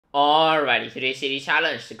Alrighty, today's city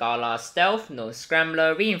challenge, the Gala stealth, no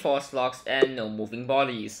scrambler, reinforced locks, and no moving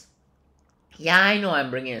bodies. Yeah, I know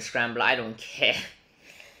I'm bringing a scrambler, I don't care.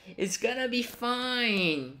 It's gonna be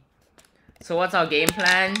fine. So what's our game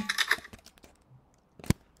plan?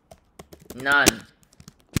 None.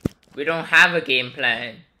 We don't have a game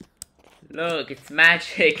plan. Look, it's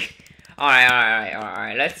magic.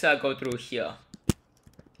 Alright, let's go through here.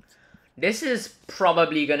 This is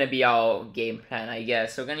probably gonna be our game plan, I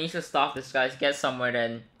guess. So we're gonna use the stuff this guys, get somewhere,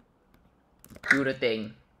 then do the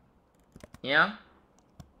thing. Yeah?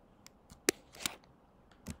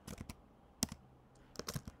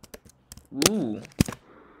 Ooh.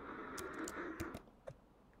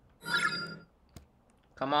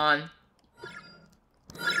 Come on.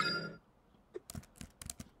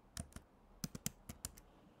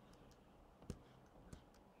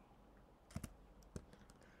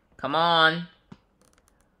 Come on.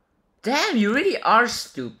 Damn, you really are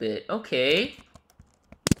stupid. Okay.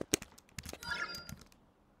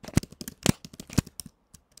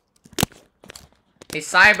 Hey,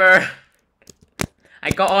 Cyber.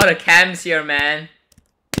 I got all the cams here, man.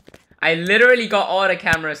 I literally got all the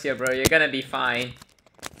cameras here, bro. You're gonna be fine.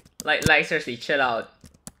 Like seriously, chill out.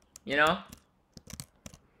 You know?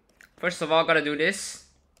 First of all, gotta do this.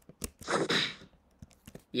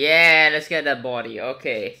 Yeah, let's get that body.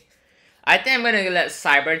 Okay. I think I'm gonna let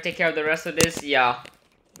Cyber take care of the rest of this. Yeah.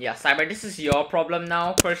 Yeah, Cyber, this is your problem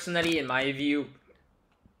now, personally, in my view.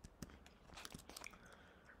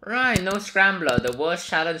 Right, no Scrambler, the worst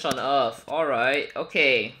challenge on Earth. Alright,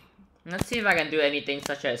 okay. Let's see if I can do anything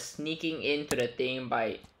such as sneaking into the thing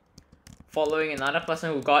by following another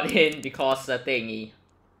person who got in because the thingy.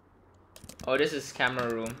 Oh, this is camera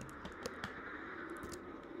room.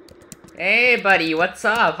 Hey buddy, what's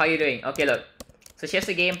up? How you doing? Okay, look. So here's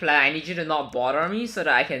the game plan. I need you to not bother me so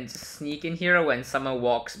that I can just sneak in here when someone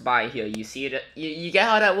walks by here. You see that? You get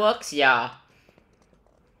how that works? Yeah.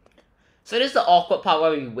 So this is the awkward part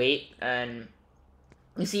where we wait, and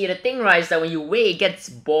you see the thing, right, is that when you wait it gets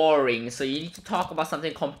boring, so you need to talk about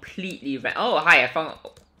something completely random. Oh, hi, I found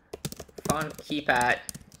keypad.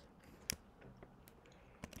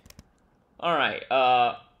 Alright,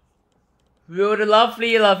 will the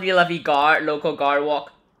lovely local guard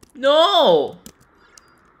walk? No!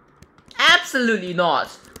 Absolutely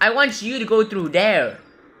not! I want you to go through there.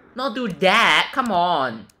 Not do that, come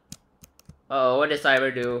on. Uh oh, what does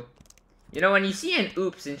Cyber do? You know, when you see an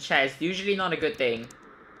oops in chat, it's usually not a good thing.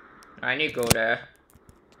 I need to go there.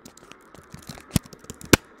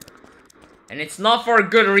 And it's not for a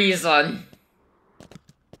good reason.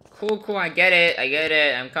 Cool, I get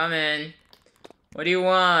it, I'm coming. What do you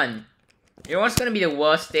want? You know what's gonna be the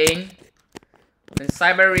worst thing? When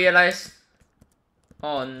Cyber realizes...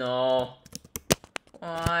 Oh no.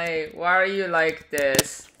 Why are you like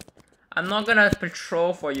this? I'm not gonna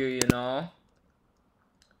patrol for you, you know?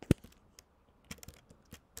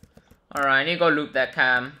 Alright, I need to go loop that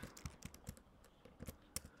cam.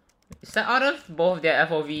 Is that out of both their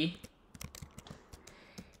FOV?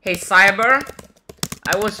 Hey, Cyber.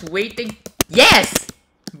 I was waiting. Yes!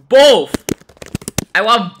 Both! I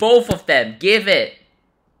want both of them. Give it.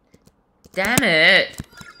 Damn it.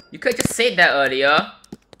 You could just say that earlier.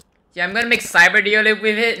 Yeah, I'm gonna make Cyber deal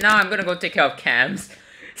with it. Now I'm gonna go take care of cams.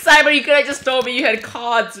 Cyber, you could have just told me you had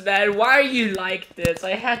cards, man. Why are you like this?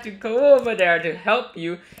 I had to go over there to help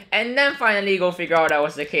you, and then finally go figure out that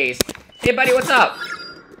was the case. Hey, buddy, what's up?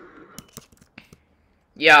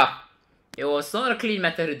 Yeah, it was not a clean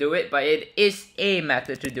method to do it, but it is a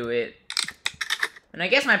method to do it. And I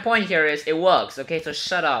guess my point here is, it works, okay? So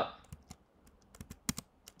shut up.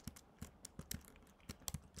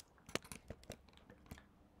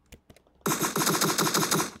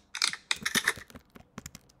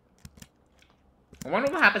 I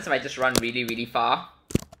wonder what happens if I just run really far.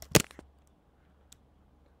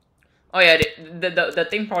 Oh yeah, the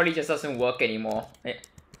thing probably just doesn't work anymore.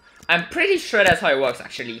 I'm pretty sure that's how it works,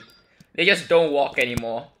 actually. They just don't walk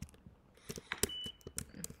anymore.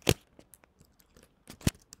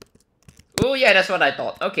 Oh yeah, that's what I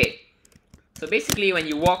thought. Okay. So basically, when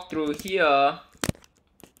you walk through here...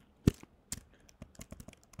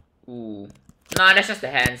 Ooh. Nah, that's just the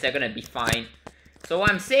hands. They're gonna be fine. So what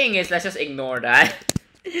I'm saying is, let's just ignore that.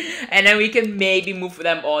 And then we can maybe move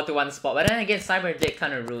them all to one spot. But then again, Cyber did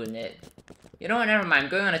kind of ruin it. You know what, never mind. I'm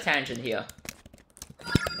going on a tangent here.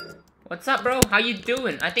 What's up, bro? How you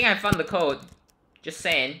doing? I think I found the code. Just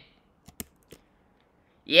saying.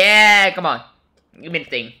 Yeah, come on. Give me the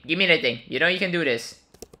thing. Give me the thing. You know you can do this.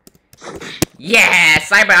 Yeah,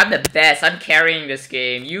 Cyber, I'm the best. I'm carrying this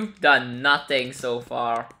game. You've done nothing so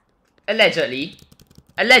far. Allegedly.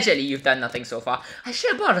 Allegedly, you've done nothing so far. I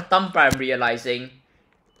should have bought a thumper, I'm realizing.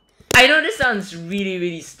 I know this sounds really,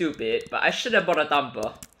 really stupid, but I should have bought a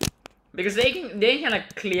thumper. Because they can kind of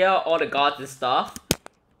clear all the guards and stuff.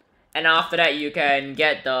 And after that, you can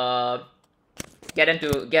get Cyber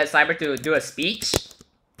to do a speech.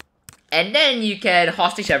 And then you can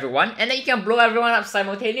hostage everyone, and then you can blow everyone up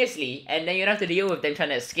simultaneously. And then you don't have to deal with them trying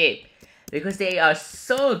to escape. Because they are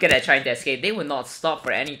so good at trying to escape, they will not stop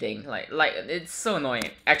for anything. Like it's so annoying,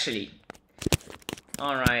 actually.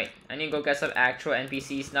 Alright, I need to go get some actual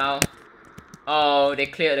NPCs now. Oh, they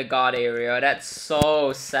cleared the guard area. That's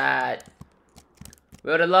so sad.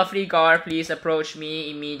 Will the lovely guard please approach me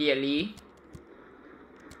immediately?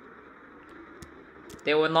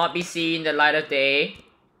 They will not be seen in the light of day.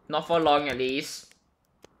 Not for long, at least.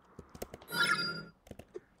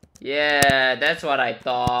 Yeah, that's what I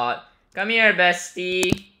thought. Come here,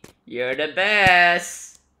 bestie. You're the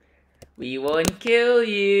best. We won't kill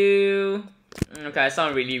you. Okay, I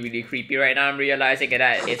sound really, really creepy right now. I'm realizing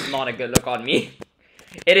that it's not a good look on me.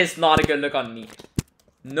 It is not a good look on me.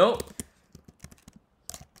 Nope.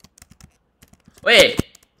 Wait.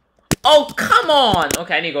 Oh, come on.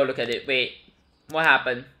 Okay, I need to go look at it. Wait. What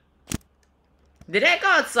happened? Did that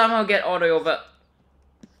guard somehow get all the way over?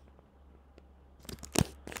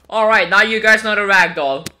 Alright, now you guys know the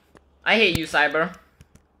ragdoll. I hate you, Cyber.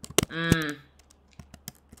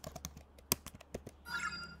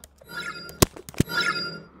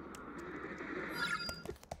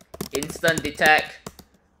 Instant detect.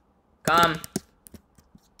 Come.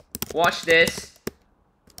 Watch this.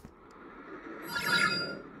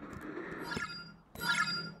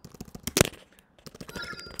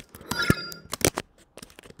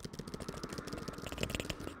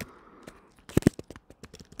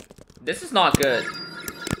 This is not good.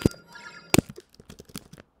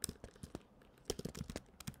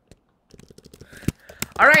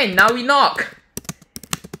 Alright, now we knock.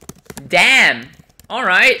 Damn.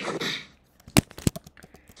 Alright.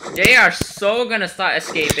 They are so gonna start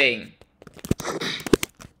escaping.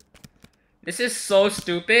 This is so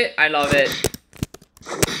stupid. I love it.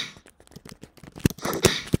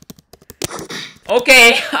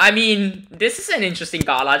 Okay, I mean, this is an interesting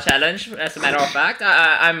Gala challenge, as a matter of fact.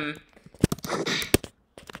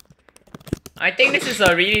 I think this is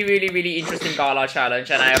a really, really, really interesting Gala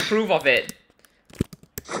challenge, and I approve of it.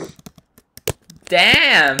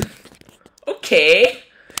 Damn. Okay.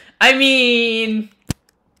 I mean...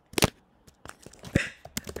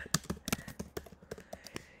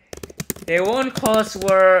 It won't cause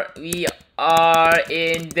where we are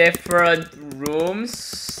in different rooms,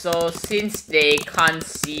 so since they can't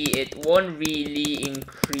see, it won't really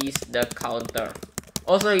increase the counter.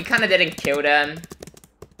 Also, you kinda didn't kill them.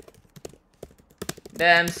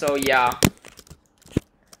 So yeah.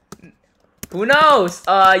 Who knows?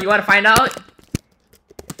 You wanna find out?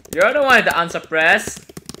 You're the one with the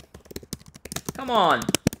unsuppressed. Come on.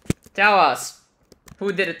 Tell us.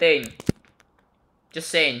 Who did the thing? Just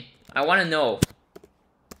saying. I wanna know.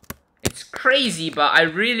 It's crazy, but I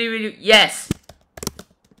really, really... Yes!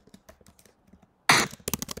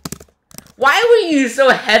 Why were you so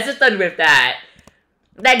hesitant with that?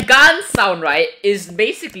 That gun sound, right, is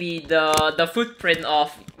basically the footprint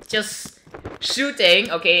of just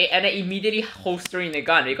shooting, okay, and then immediately holstering the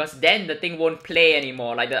gun, because then the thing won't play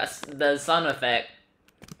anymore, like the sound effect.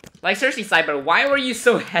 Like, seriously, Cyber, why were you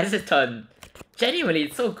so hesitant? Genuinely,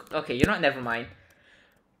 it's so... Okay, you know what, never mind.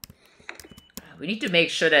 We need to make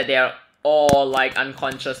sure that they're all, like,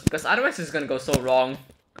 unconscious, because otherwise it's gonna go so wrong.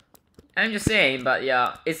 I'm just saying, but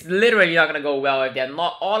yeah, it's literally not gonna go well if they're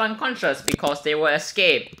not all unconscious, because they will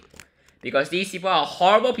escape. Because these people are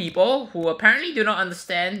horrible people who apparently do not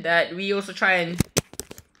understand that we also try and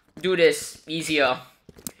do this easier.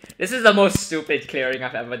 This is the most stupid clearing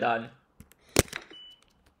I've ever done.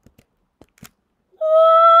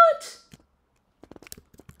 What?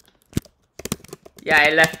 Yeah,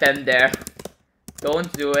 I left them there.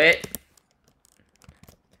 Don't do it.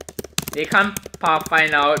 They can't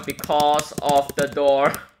find out because of the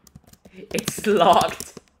door. It's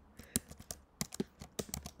locked.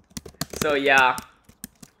 So yeah.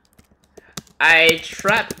 I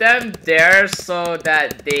trapped them there so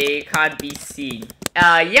that they can't be seen.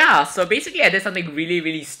 Yeah, so basically I did something really,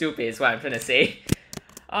 really stupid is what I'm trying to say.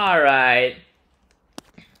 Alright.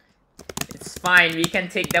 It's fine, we can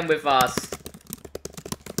take them with us.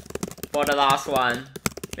 For the last one.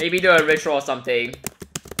 Maybe do a ritual or something.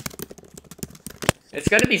 It's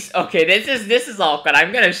gonna be... Okay, this is awkward.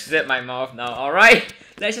 I'm gonna zip my mouth now, alright?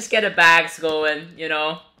 Let's just get the bags going, you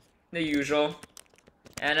know? The usual.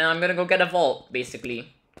 And then I'm gonna go get a vault,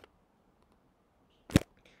 basically.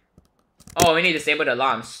 Oh, we need to disable the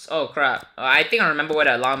alarms. Oh, crap. I think I remember where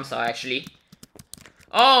the alarms are, actually.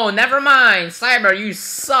 Oh, never mind. Cyber, you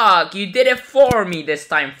suck. You did it for me this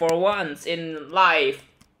time, for once in life.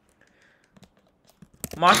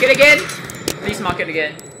 Mark it again? Please mark it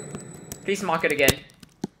again. Please mark it again.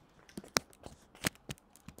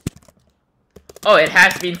 Oh, it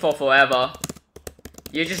has been for forever.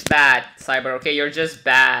 You're just bad, Cyber, okay? You're just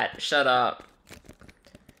bad. Shut up.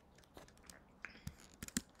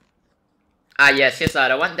 Ah, yes, here's the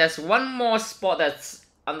other one. There's one more spot that's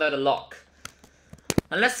under the lock.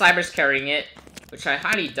 Unless Cyber's carrying it, which I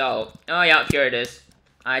highly doubt. Oh, yeah, here it is.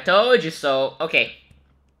 I told you so. Okay.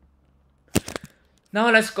 Now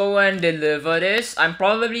let's go and deliver this. I'm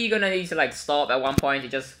probably gonna need to like stop at one point to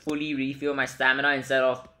just fully refill my stamina instead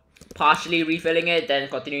of partially refilling it, then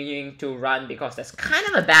continuing to run, because that's kind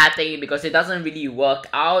of a bad thing because it doesn't really work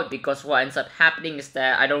out, because what ends up happening is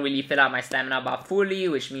that I don't really fill out my stamina bar fully,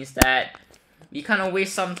 which means that you kind of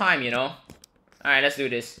waste some time, you know? Alright, let's do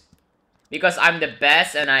this. Because I'm the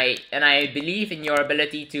best and I believe in your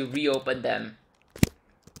ability to reopen them.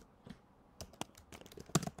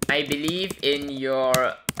 I believe in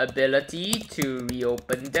your ability to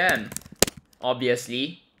reopen them.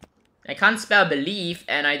 Obviously. I can't spell believe,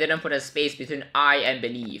 and I didn't put a space between I and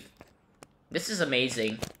believe. This is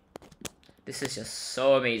amazing. This is just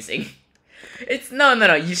so amazing. It's no,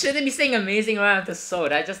 you shouldn't be saying amazing right after so.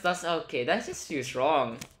 That just does, okay, that just feels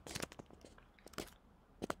wrong.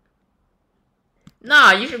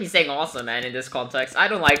 Nah, you should be saying awesome, man, in this context. I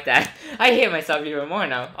don't like that. I hate myself even more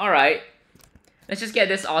now. Alright. Let's just get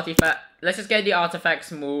this artifact. Let's just get the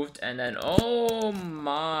artifacts moved, and then, oh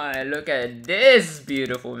my, look at this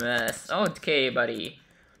beautiful mess. Okay, buddy.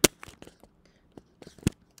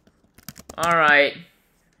 Alright.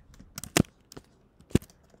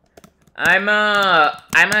 I'ma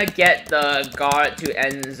get the guard to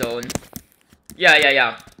end zone.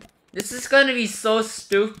 Yeah. This is gonna be so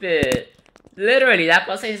stupid. Literally, that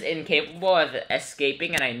person is incapable of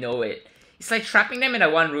escaping, and I know it. It's like trapping them in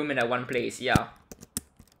that one room in that one place, yeah.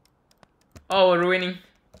 Oh, we're ruining...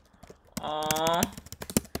 Aww.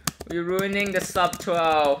 We're ruining the sub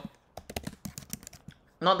 12.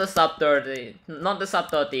 Not the sub 13. Not the sub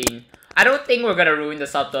 13. I don't think we're gonna ruin the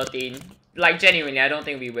sub 13. Like, genuinely, I don't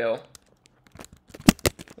think we will.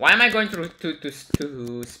 Why am I going through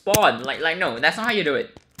to spawn? Like, no, that's not how you do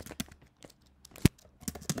it.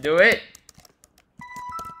 Do it.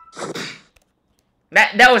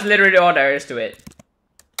 That was literally all there is to it.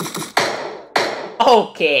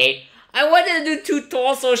 Okay. I wanted to do 2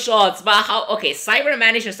 torso shots, but how? Okay, Cyber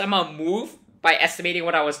managed to somehow move by estimating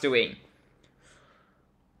what I was doing.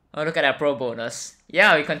 Oh, look at that pro bonus.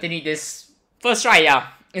 Yeah, we continue this first try, yeah.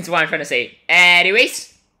 It's what I'm trying to say.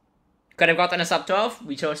 Anyways, could have gotten a sub 12.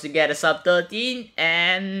 We chose to get a sub 13,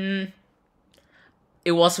 and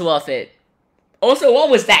it was worth it. Also, what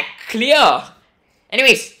was that? Clear!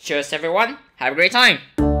 Anyways, cheers everyone. Have a great time.